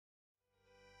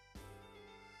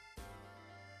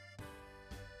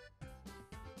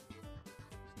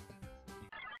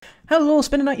Hello,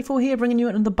 Spinner94 here, bringing you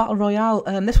another Battle Royale.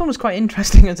 This one was quite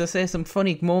interesting, as I say, some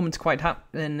funny moments quite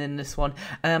happening in this one.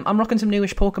 I'm rocking some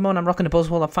newish Pokemon, I'm rocking a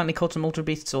Buzzwole, I've finally caught some Ultra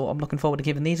Beasts, so I'm looking forward to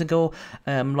giving these a go.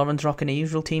 Lauren's rocking the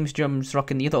usual teams, Jum's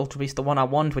rocking the other Ultra Beast, the one I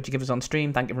want, which you give us on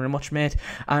stream, thank you very much, mate.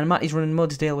 And Matty's running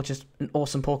Mudsdale, which is an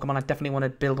awesome Pokemon. I definitely want to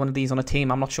build one of these on a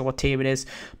team, I'm not sure what tier it is,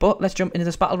 but let's jump into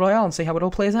this Battle Royale and see how it all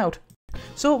plays out.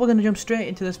 So we're going to jump straight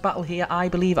into this battle here. I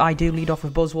believe I do lead off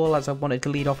with Buzzwole, as I wanted to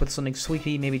lead off with something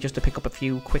sweetie, maybe just to pick up a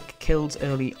few quick kills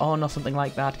early on or something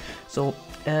like that. So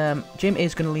Jim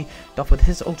is going to lead off with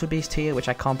his Ultra Beast here, which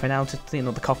I can't pronounce. It's, you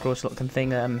know, the cockroach looking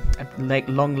thing,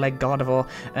 long leg Gardevoir.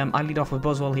 I lead off with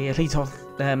Buzzwole here,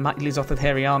 Matt leads off with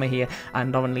Hariyama here,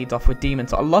 and Lauren leads off with Demon.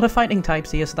 So a lot of fighting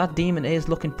types here, so that Demon is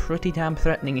looking pretty damn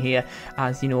threatening here,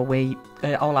 as you know,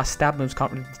 all our stab moves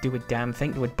can't really do a damn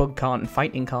thing, do it Bug can't and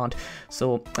Fighting can't.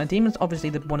 So Demon's obviously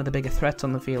one of the bigger threats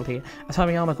on the field here, as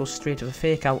Hariyama goes straight to the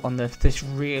fake out on this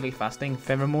really fast thing,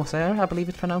 Pheromosaur, I believe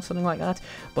it's pronounced, something like that.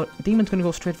 But Demon's going to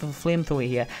go straight for the Flamethrower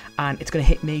here, and it's going to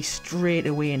hit me straight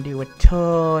away and do a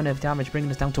ton of damage,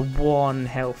 bringing us down to 1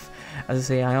 health. As I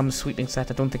say, I am a sweeping set,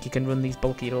 I don't think you can run these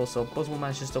bulky at all, so Buzzwole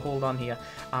manages to hold on here,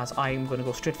 as I am going to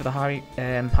go straight for the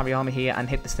Hariyama here and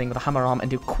hit this thing with a hammer arm and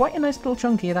do quite a nice little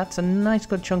chunk here. That's a nice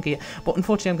good chunk here, but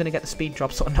unfortunately I'm going to get the speed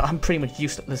drop, so I'm pretty much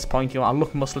used at this point. You know, I'll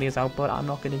look muscly as out, but I'm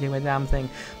not going to do a damn thing.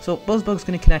 So Buzzbug's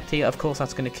going to connect here, of course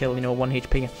that's going to kill, you know, 1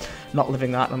 HP, not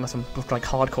living that unless I'm like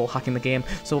hardcore hacking the game.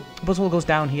 So Buzzwole goes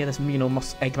down here, this, you know,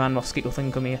 Eggman mosquito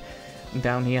thing come here.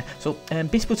 Down here, so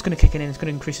Beast Boot's going to kick in, and it's going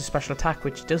to increase his special attack,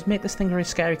 which does make this thing very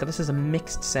scary, because this is a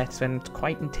mixed set, and it's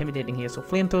quite intimidating here. So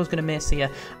Flamethrower's going to miss here,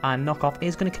 and Knockoff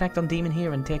is going to connect on Demon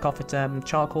here and take off its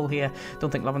charcoal here. Don't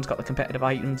think Lauren's got the competitive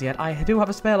items yet. I do have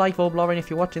a spare life orb, Lauren, if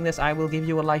you're watching this, I will give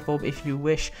you a life orb if you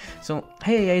wish. So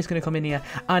Hey is going to come in here,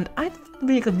 and I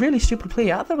make a really stupid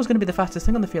play. I thought it was going to be the fastest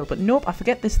thing on the field, but nope, I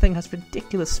forget this thing has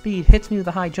ridiculous speed, hits me with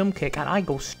a high jump kick, and I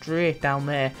go straight down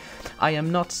there. I am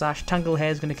not Sash. Tangle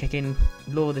Hair is going to kick in,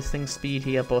 lower this thing's speed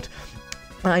here, but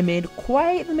I made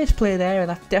quite a misplay there, and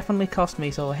that definitely cost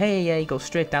me. So Hey goes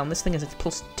straight down. This thing is its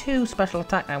 +2 special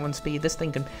attack now and speed. This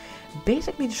thing can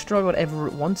basically destroy whatever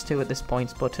it wants to at this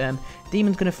point, but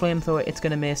Demon's going to Flamethrower, it's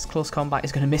going to miss, Close Combat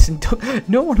is going to miss, and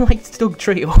no one likes Doug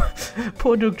Trio.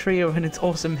 Poor Doug Trio and its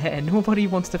awesome hair. Nobody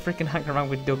wants to freaking hang around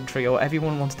with Doug Trio,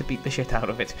 everyone wants to beat the shit out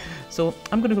of it. So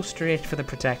I'm going to go straight for the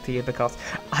Protect here, because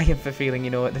I have a feeling, you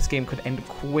know, this game could end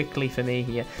quickly for me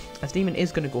here, as Demon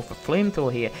is going to go for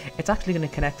Flamethrower here. It's actually going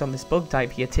to connect on this Bug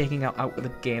type here, taking out of the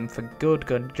game for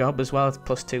good job as well. It's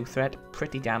 +2 threat,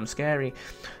 pretty damn scary.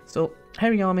 So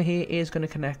Hariyama here is going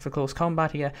to connect for Close Combat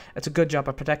here. It's a good job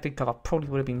I protected, because I probably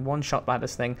would have been one-shot by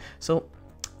this thing. So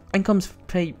in comes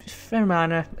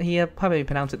Pheromosaur here, however you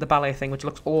pronounce it, the ballet thing, which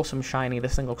looks awesome shiny.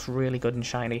 This thing looks really good and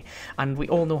shiny, and we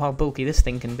all know how bulky this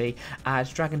thing can be,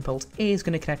 as Dragon Pulse is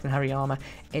going to connect on Hariyama.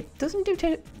 It doesn't do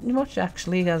too much,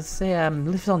 actually, as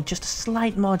lives on just a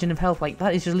slight margin of health. Like,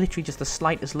 that is just literally just the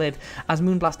slightest live, as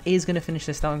Moonblast is going to finish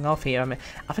this thing off here. I mean,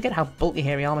 I forget how bulky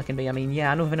Hariyama can be. I mean,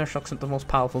 yeah, I know Venoshock's not the most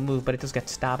powerful move, but it does get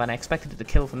stabbed, and I expected it to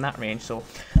kill from that range, so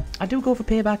I do go for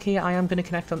payback here. I am going to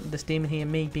connect on this Demon here,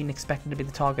 me being expected to be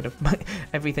the target of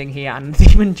everything here, and the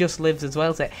Demon just lives as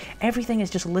well, so everything is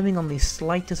just living on these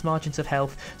slightest margins of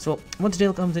health. So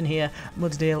Mudsdale comes in here.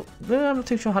 Mudsdale, I'm not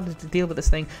too sure how to deal with this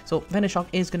thing, so Venoshock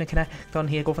is going to connect on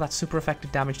here, go for that super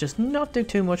effective damage, just not do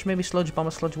too much. Maybe Sludge Bomb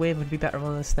or Sludge Wave would be better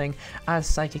on this thing, as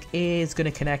Psychic is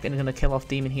going to connect and going to kill off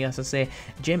Demon here. As I say,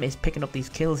 Jim is picking up these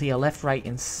kills here left, right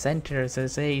and centre. As I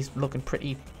say, he's looking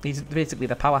pretty, he's basically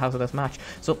the powerhouse of this match.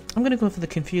 So I'm going to go for the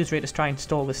Confuse Rate to try and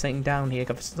stall this thing down here,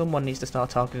 because someone needs to start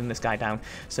targeting this guy down.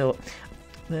 So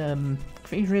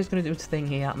Confuse Rate is going to do its thing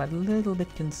here. I'm a little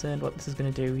bit concerned what this is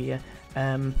going to do here.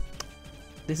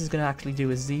 This is going to actually do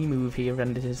a Z move here,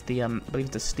 and it is the I believe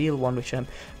it's the Steel one, which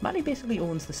Manny basically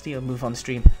owns the Steel move on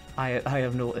stream. I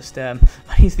have noticed.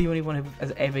 He's the only one who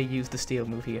has ever used the Steel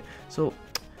move here. So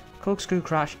Corkscrew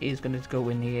Crash is going to go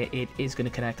in here. It is going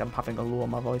to connect. I'm having a low on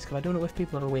my voice because I don't know if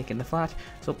people are awake in the flat.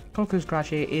 So Corkscrew Crash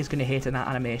here is going to hit, and that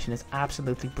animation is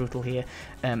absolutely brutal here.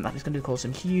 That is going to cause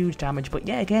some huge damage. But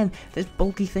yeah, again, this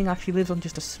bulky thing actually lives on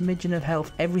just a smidgen of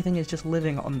health. Everything is just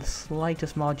living on the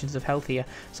slightest margins of health here.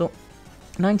 So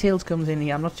Ninetales comes in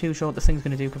here. I'm not too sure what this thing's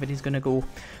going to do, because it is going to go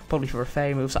probably for a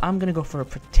fairy move. So I'm going to go for a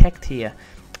Protect here,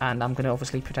 and I'm going to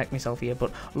obviously protect myself here.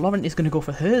 But Lauren is going to go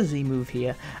for her Z move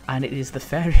here, and it is the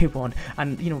fairy one.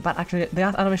 And you know, that actually, the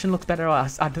animation looks better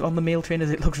on the male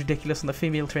trainers. It looks ridiculous. On the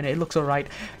female trainer, it looks alright.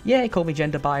 Yeah, call me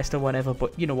gender biased or whatever,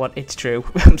 but you know what? It's true.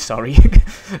 I'm sorry.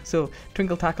 So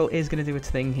Twinkle Tackle is going to do its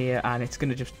thing here, and it's going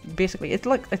to just basically, it's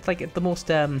like the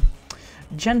most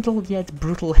gentle yet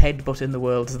brutal headbutt in the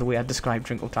world is the way I'd describe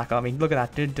Trinkle Tackle. I mean, look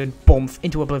at that, dun, bump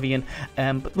into oblivion,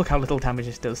 but look how little damage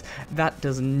this does. That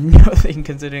does nothing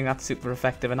considering that's super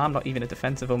effective, and I'm not even a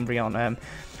defensive Umbreon.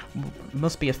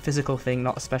 Must be a physical thing,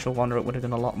 not a special one, or it would have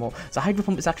done a lot more. So Hydro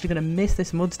Pump is actually going to miss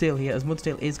this Mudsdale here, as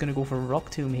Mudsdale is going to go for Rock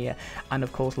Tomb here, and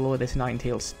of course lower this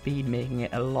Ninetales speed, making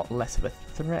it a lot less of a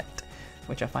threat,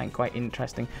 which I find quite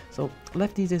interesting. So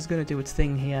Lefties is going to do its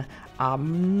thing here.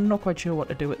 I'm not quite sure what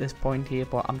to do at this point here,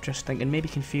 but I'm just thinking maybe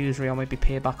Confuse Ray or maybe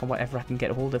Payback on whatever I can get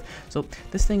a hold of. So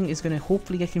this thing is going to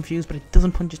hopefully get confused, but it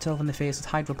doesn't punch itself in the face, as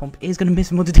Hydro Pump is going to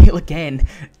miss Mudsdale again.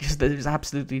 Just there's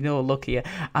absolutely no luck here,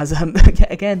 as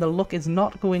again the luck is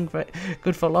not going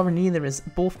good for Lauren, neither is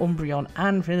both Umbreon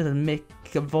and Trinidad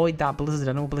avoid that Blizzard.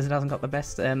 I know Blizzard hasn't got the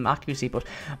best accuracy, but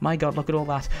my god, look at all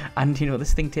that. And you know,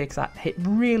 this thing takes that hit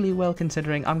really well,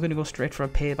 considering I'm going to go straight for a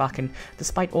Payback, and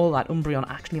despite all that, Umbreon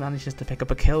actually manages to pick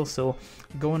up a kill. So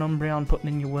going Umbreon, putting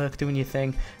in your work, doing your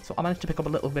thing. So I managed to pick up a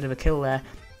little bit of a kill there.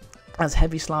 As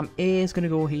Heavy Slam is going to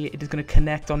go here, it is going to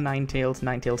connect on Ninetales.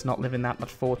 Ninetales not living that, but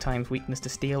 4 times weakness to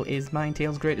Steel is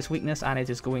Ninetales' greatest weakness, and it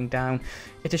is going down.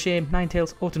 It's a shame.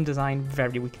 Ninetales, Autumn Design,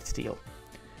 very weak to Steel.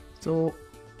 So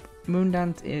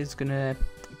Moondance is going to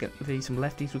get some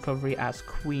Lefties recovery, as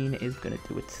Queen is going to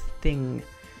do its thing.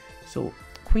 So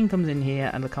Queen comes in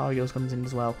here, and Lucario's comes in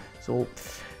as well. So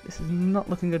this is not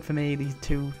looking good for me. These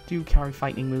two do carry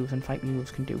fighting moves, and fighting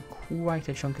moves can do quite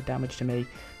a chunk of damage to me.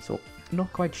 So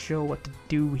not quite sure what to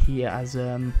do here, as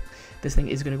this thing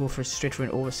is going to go for straight for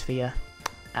an Oversphere,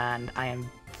 and I am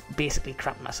basically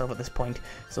crapping myself at this point.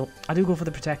 So I do go for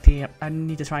the Protect here. I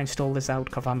need to try and stall this out,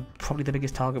 because I'm probably the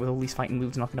biggest target with all these fighting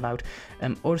moves knocking about.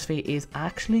 Oversphere is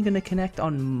actually going to connect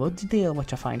on Mudsdale,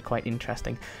 which I find quite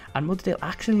interesting. And Mudsdale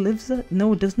actually lives that?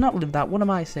 No, it does not live that. What am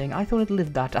I saying? I thought it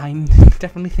lived that. I'm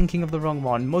definitely thinking of the wrong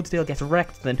one. Mudsdale gets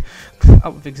wrecked then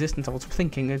out of existence. I was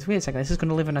thinking, wait a second, this is going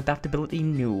to live in adaptability?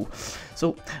 No.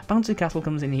 So Bouncy Castle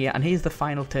comes in here, and here's the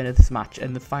final turn of this match,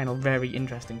 and the final very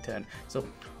interesting turn. So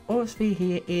Oversphere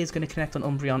here is going to connect on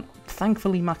Umbreon.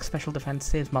 Thankfully, max special defense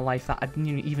saves my life, that I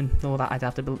didn't even know that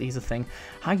adaptability is a thing.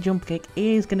 High jump kick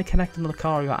is going to connect on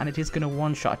Lucario, and it is going to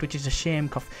one-shot, which is a shame,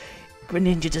 because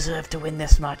Greninja deserved to win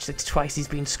this match. It's twice he's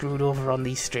been screwed over on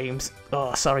these streams.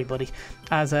 Oh, sorry, buddy.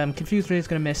 As Confused Ray is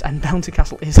going to miss, and Bouncy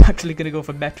Castle is actually going to go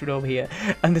for Metrodome here.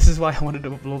 And this is why I wanted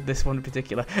to upload this one in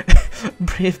particular.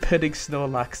 Brave Birding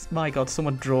Snorlax. My god,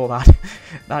 someone draw that.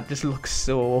 That just looks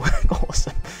so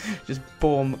awesome. Just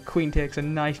boom. Queen takes a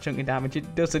nice chunk of damage.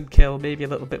 It doesn't kill. Maybe a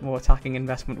little bit more attacking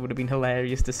investment would have been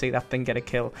hilarious to see that thing get a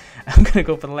kill. I'm going to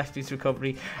go for the Lefties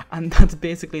recovery. And that's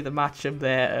basically the matchup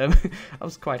there. I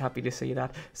was quite happy to see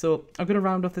that. So I'm going to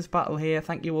round off this battle here.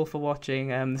 Thank you all for watching.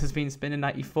 This has been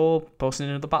Spinning94, posting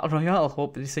another battle royale.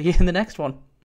 Hope to see you in the next one.